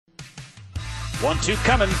1-2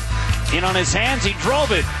 coming. In on his hands, he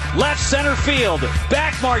drove it. Left center field.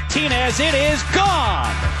 Back Martinez. It is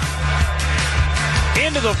gone.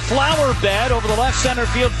 Into the flower bed over the left center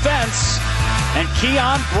field fence. And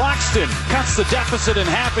Keon Broxton cuts the deficit in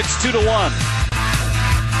half. It's 2-1.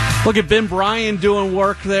 Look at Ben Bryan doing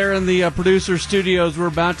work there in the producer studios. We're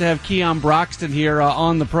about to have Keon Broxton here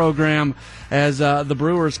on the program as the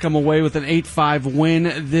Brewers come away with an 8-5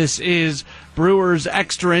 win. This is Brewers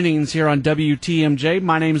Extra Innings here on WTMJ.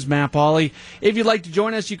 My name is Matt Pauley. If you'd like to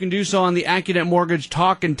join us, you can do so on the AccuNet Mortgage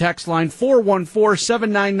talk and text line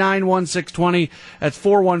 414-799-1620. That's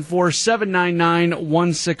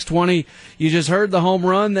 414-799-1620. You just heard the home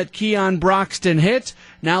run that Keon Broxton hit.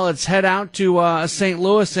 Now let's head out to St.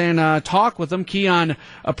 Louis and talk with him. Keon,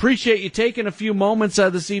 appreciate you taking a few moments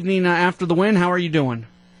this evening after the win. How are you doing?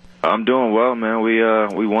 I'm doing well, man.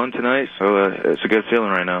 We won tonight, so it's a good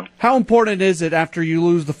feeling right now. How important is it after you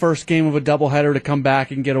lose the first game of a doubleheader to come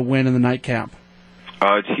back and get a win in the nightcap?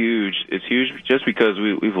 It's huge. It's huge just because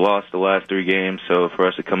we've lost the last 3 games, so for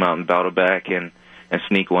us to come out and battle back and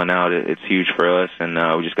sneak one out, it's huge for us, and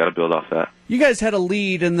we just got to build off that. You guys had a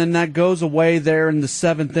lead, and then that goes away there in the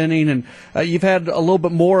 7th inning, and you've had a little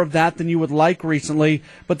bit more of that than you would like recently,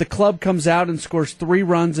 but the club comes out and scores 3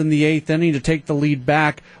 runs in the 8th inning to take the lead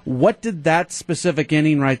back. What did that specific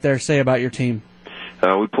inning right there say about your team?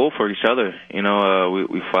 We pull for each other. You know,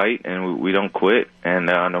 we fight, and we don't quit, and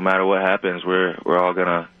no matter what happens, we're all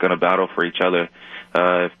gonna battle for each other.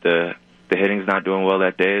 If the hitting's not doing well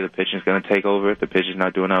that day, the pitching's going to take over. If the pitching's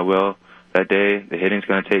not doing that well that day, the hitting's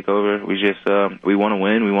going to take over. We just we want to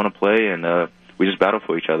win, we want to play, and we just battle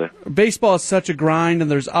for each other. Baseball is such a grind, and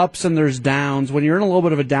there's ups and there's downs. When you're in a little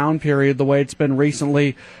bit of a down period, the way it's been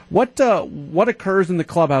recently, what occurs in the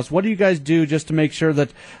clubhouse? What do you guys do just to make sure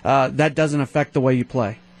that that doesn't affect the way you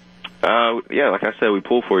play? Yeah, like I said, we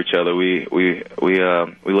pull for each other. We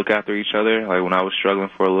look after each other. Like when I was struggling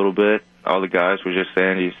for a little bit, all the guys were just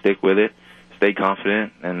saying, "You stick with it, stay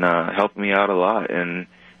confident," and helped me out a lot. And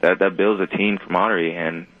that builds a team camaraderie,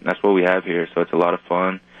 and that's what we have here. So it's a lot of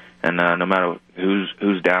fun. And no matter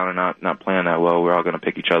who's down and not playing that well, we're all going to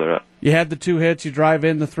pick each other up. You had the 2 hits, you drive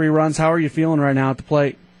in the 3 runs. How are you feeling right now at the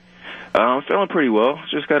plate? I'm feeling pretty well.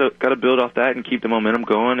 Just got to build off that and keep the momentum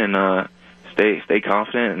going, and stay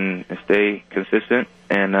confident and stay consistent,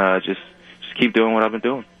 and just keep doing what I've been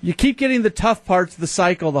doing. You keep getting the tough parts of the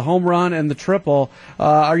cycle, the home run and the triple.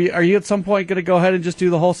 Are you at some point going to go ahead and just do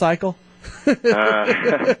the whole cycle?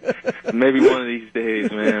 Maybe one of these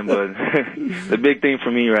days, man. But the big thing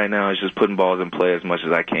for me right now is just putting balls in play as much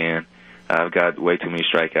as I can. I've got way too many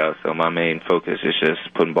strikeouts, so my main focus is just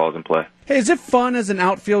putting balls in play. Hey, is it fun as an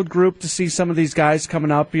outfield group to see some of these guys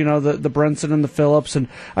coming up, you know, the Brinson and the Phillips, and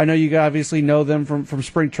I know you obviously know them from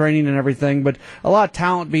spring training and everything, but a lot of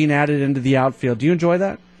talent being added into the outfield. Do you enjoy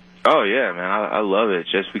that? Oh, yeah, man. I love it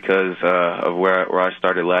just because of where I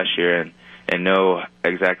started last year and know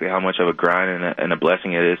exactly how much of a grind and a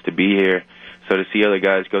blessing it is to be here. So to see other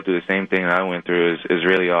guys go through the same thing that I went through is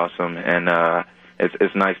really awesome, and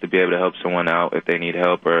it's nice to be able to help someone out if they need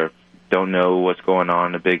help or don't know what's going on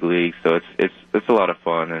in the big leagues. So it's a lot of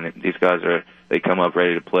fun, and these guys they come up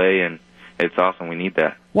ready to play, and it's awesome. We need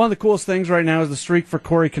that. One of the coolest things right now is the streak for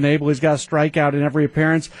Corey Knebel. He's got a strikeout in every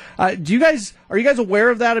appearance. Are you guys aware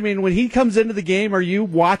of that? I mean, when he comes into the game, are you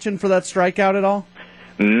watching for that strikeout at all?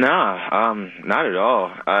 Nah, not at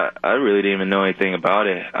all. I really didn't even know anything about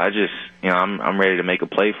it. I just, I'm ready to make a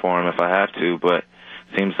play for him if I have to, but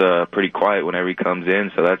seems pretty quiet whenever he comes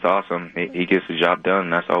in, so that's awesome. He gets the job done,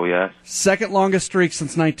 and that's all we ask. Second longest streak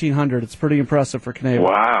since 1900. It's pretty impressive for Knebel.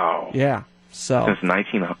 Wow. Yeah. So since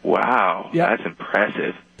 1900. Wow. Yep. That's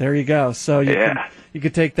impressive. There you go. So you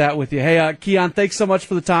can take that with you. Hey, Keon, thanks so much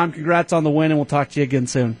for the time. Congrats on the win, and we'll talk to you again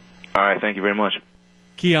soon. All right. Thank you very much.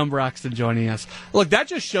 Keon Broxton joining us. Look, that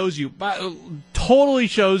just shows you, totally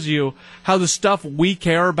shows you how the stuff we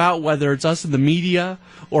care about, whether it's us in the media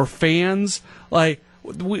or fans, like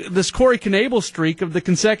this Corey Knebel streak of the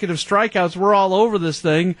consecutive strikeouts, we're all over this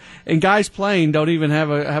thing, and guys playing don't even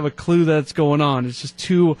have a clue that's going on. It's just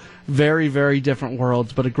two very, very different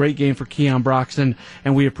worlds, but a great game for Keon Broxton,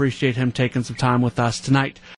 and we appreciate him taking some time with us tonight.